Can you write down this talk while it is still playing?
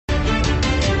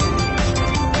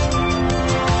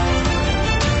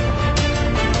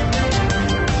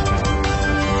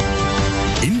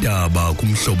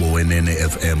kumhlobo wenene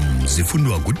FM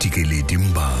zifundwa nguDikeledi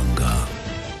Mbanga.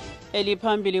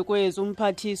 Eliphambili kwezi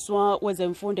umphathiswa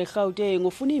wezemfundo eGauteng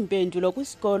ufuna iimpendulo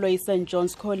kwiskolo iSt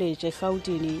John's College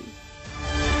eGautini.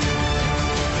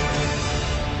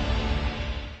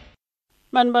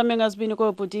 Manibambe ngazibini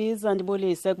kobhutiza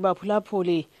ndibulise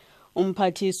kubaphulaphuli.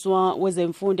 Umphathiswa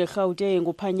wezemfundo eGauteng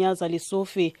uPhanyaza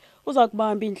Lisofi uza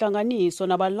kubamba intlanganiso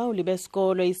nabalawuli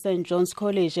besikolo iSt John's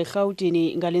College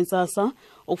eGautini ngalentsasa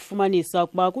ukufumanisa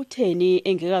ukuba kutheni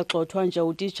engekagxothwa nje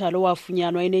utitshala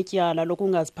owafunyanwa enetyala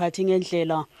lokungaziphathi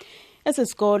ngendlela. Esi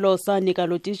sikolo sanika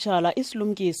lo titshala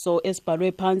isilumkiso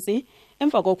esibhalwe phantsi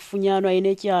emva kokufunyanwa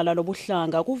enetyala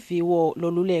lobuhlanga kuviwo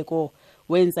loluleko.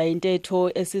 Wenza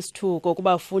intetho esisithuko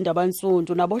kubafundi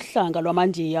abantsundu nabohlanga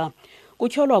lwamandiya.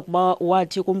 Kutyholwa ukuba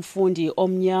wathi kumfundi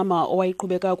omnyama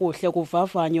owayiqhube kakuhle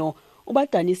kuvavanyo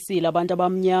ubadanisile abantu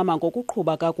abamnyama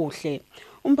ngokuqhuba kakuhle.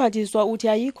 Umphathiswa uthi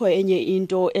ayikho enye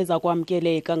into eza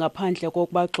kwamkeleka ngaphandle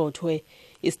kokuba gxothwe.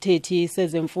 Isithethi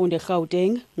sezemfundo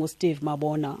eGauteng nguSteve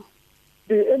Mabona.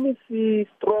 The MEC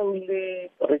strongly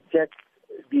rejects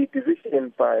the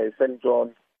decision by St. John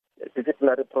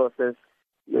disciplinary process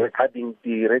regarding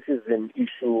the racism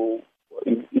issue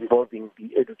involving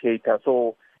the educator.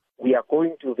 So we are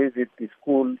going to visit the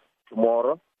school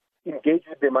tomorrow, engage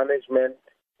with the management,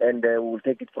 and we'll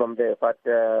take it from there. But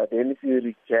the MEC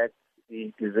rejects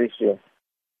the decision.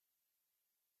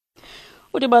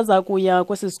 Uthi baza kuya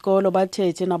kwesi sikolo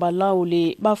bathethe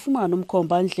nabalawuli bafumana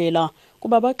umkhomba-ndlela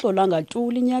kuba baxola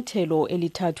ngatuli inyathelo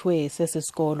elithathwe sesi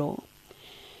sikolo.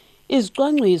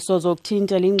 Izicwangciso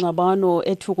zokuthintela ingxabano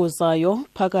ethukuzayo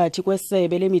phakathi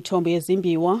kwesebe lemithombo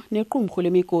yezimbiwa nequmrhu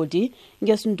lemigodi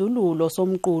ngesindululo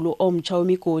somqulu omtsha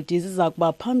wemigodi ziza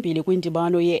kuba phambili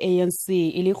kwindibano ye-ANC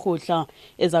ilirhutla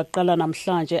eza kuqala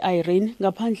namhlanje Irene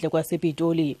ngaphandle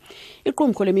kwasePitoli.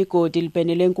 Iqumrhu lemigodi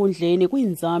libhenele enkundleni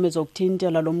kwiinzame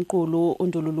zokuthintela lo mqulu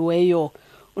undululweyo.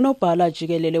 Unobhala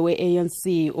jikelele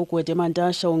we-ANC uGwede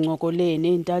Mantashe uncokole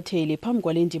nentatheli phambi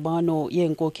kwale ndibano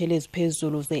yeenkokheli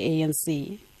eziphezulu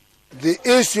ze-ANC.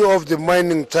 The issue of the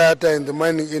mining charter and the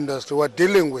mining industry we're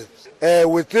dealing with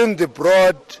within the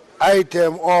broad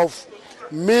item of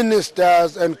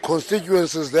ministers and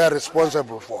constituencies they are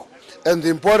responsible for, and the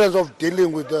importance of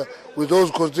dealing with those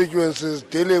constituencies,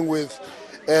 dealing with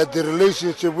the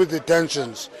relationship with the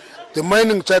tensions. The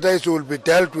mining charter issue will be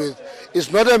dealt with.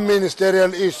 It's not a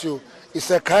ministerial issue,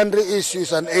 it's a country issue,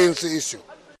 it's an ANC issue.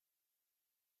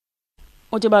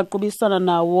 Uthi baqubisana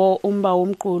nawo umba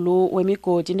womqulu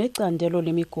wemigodi necandelo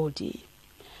lemigodi.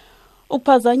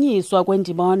 Ukuphazanyiswa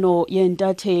kwendibano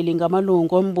yentatheli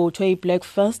ngamalungu ombutho iBlack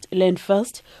First Land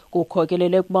First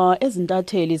kukhokelele kuba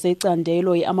ezintatheli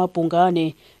zecandelo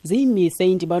amabhungane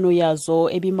ziyimise indibano yazo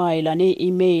ebimayela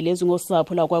nee-email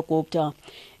ezingosapho lakwaGupta.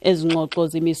 Ezingxoxo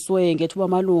zimiswe ngethuba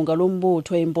amalunga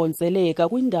lombutho emponseleka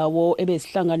kwindawo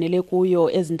ebezihlanganele kuyo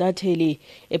ezintatheli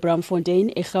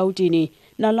eBramfontein eGautini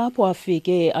nalapho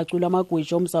afike acula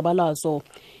amagwijo omzabalazo.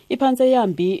 Iphantse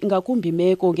yambi ngakumbi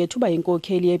imeko ngethuba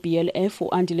inkokheli yeBLF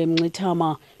uAndile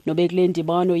Mngxithama nobekule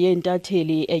ndibano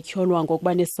yentatheli etyholwa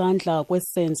ngokuba nesandla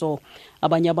kwesenzo.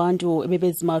 Abanye abantu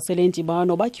ebebezimasele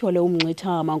ndibano batyhole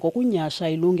uMngxithama ngokunyasha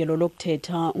ilungelo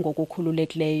lokuthetha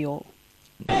ngokukhululekileyo.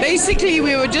 Basically,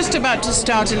 we were just about to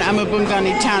start an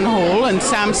Amabungani town hall, and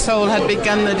Sam Soul had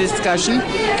begun the discussion,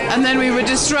 and then we were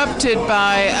disrupted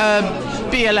by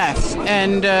BLF,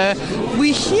 and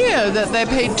we hear that they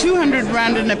paid 200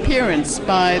 rand an appearance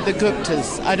by the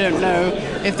Guptas. I don't know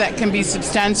if that can be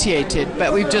substantiated,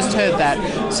 but we've just heard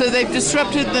that. So they've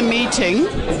disrupted the meeting,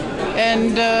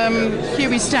 and here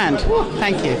we stand.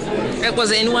 Thank you.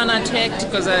 Was anyone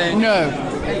attacked? No,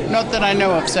 not that I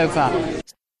know of so far.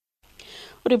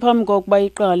 Uthi phambi kokuba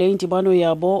iqale indibano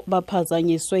yabo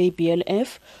baphazanyiswe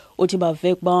iBLF uthi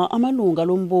bave kuba amalunga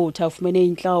lombutho afumene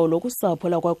intlawulo kusapho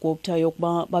lakwaGupta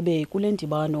yokuba babe kule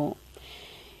ndibano.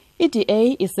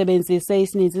 IDA isebenzise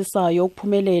isininzi sayo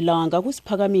ukuphumelela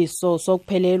ngakwisiphakamiso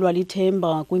sokuphelelwa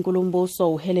lithemba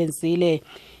kwinkulumbuso uHelen Zille.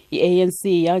 I-ANC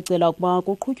yacela ukuba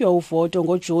kuqhutywe uvoto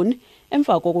ngoJuni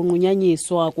emva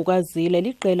kokunqunyanyiswa kukazile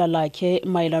liqela lakhe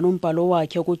mayelana nombhalo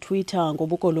wakhe kuTwitter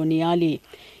ngobukoloniyali.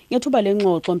 Ngethuba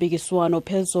lengxoxo mpikiswano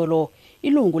phezolo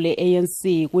ilungu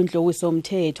le-ANC kwindlowiso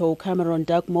yomthetho uCameron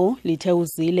Dugmore lithe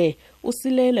uZille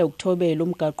usilele ukuthobela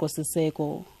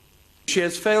umgaqo-siseko. She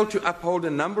has failed to uphold a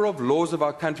number of laws of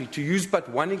our country. To use but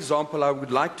one example, I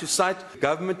would like to cite the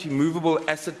Government Immovable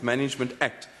Asset Management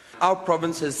Act. Our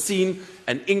province has seen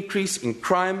an increase in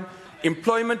crime.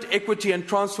 Employment, equity and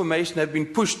transformation have been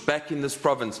pushed back in this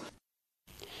province.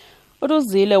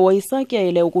 Utuzile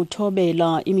woyisakele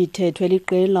ukuthobela imithetho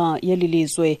eliqela yeli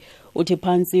lizwe. Uthi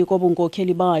phantsi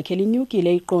kobunkokheli bakhe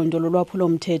linyukile iqondo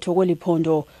lolwaphulo-mthetho kweli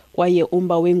phondo kwaye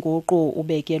umba wenguqu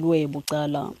ubekelwe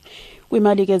bucala.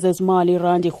 Kwimali ke zezimali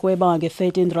irandi irhweba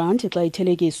nge-R13 xa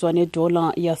ithelekiswa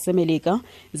nedola yaseMelika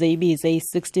ze ibize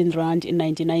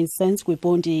i-R16.99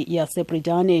 kwiponti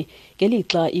yaseBritane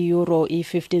ngelixa iEuro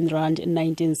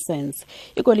i-R15.19.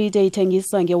 Igolide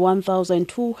ithengisa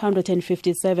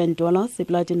nge-$1,257,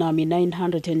 iplatinum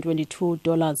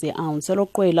i-$922 i-ounce.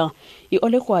 Eloqwela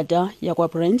i-olekrwada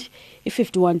yakwaBrent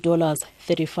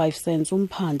i-$51.35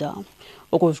 umphanda.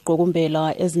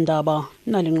 Ukuziqukumbela ezindaba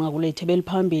nalinqaku lethu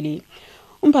eliphambili.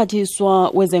 Umphathiswa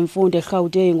wezemfundo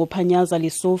eGauteng uPhanyaza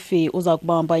Lesufi uza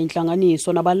kubamba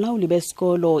intlanganiso nabalawuli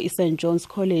besikolo iSt John's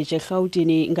College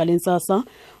eGautini ngalentsasa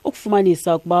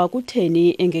ukufumanisa ukuba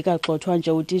kutheni engekagxothwa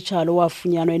nje utitshala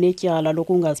owafunyanwa netyala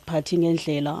lokungaziphathi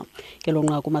ngendlela. Ngelo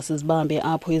nqaku masizibambe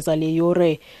apho izale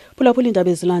yure. Phulaphula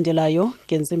iindaba ezilandelayo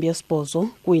ngentsimbi yesibhozo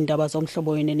kwiindaba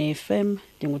zomhlobo wene ne-FM.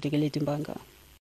 Ndingudikeleti Mbanga.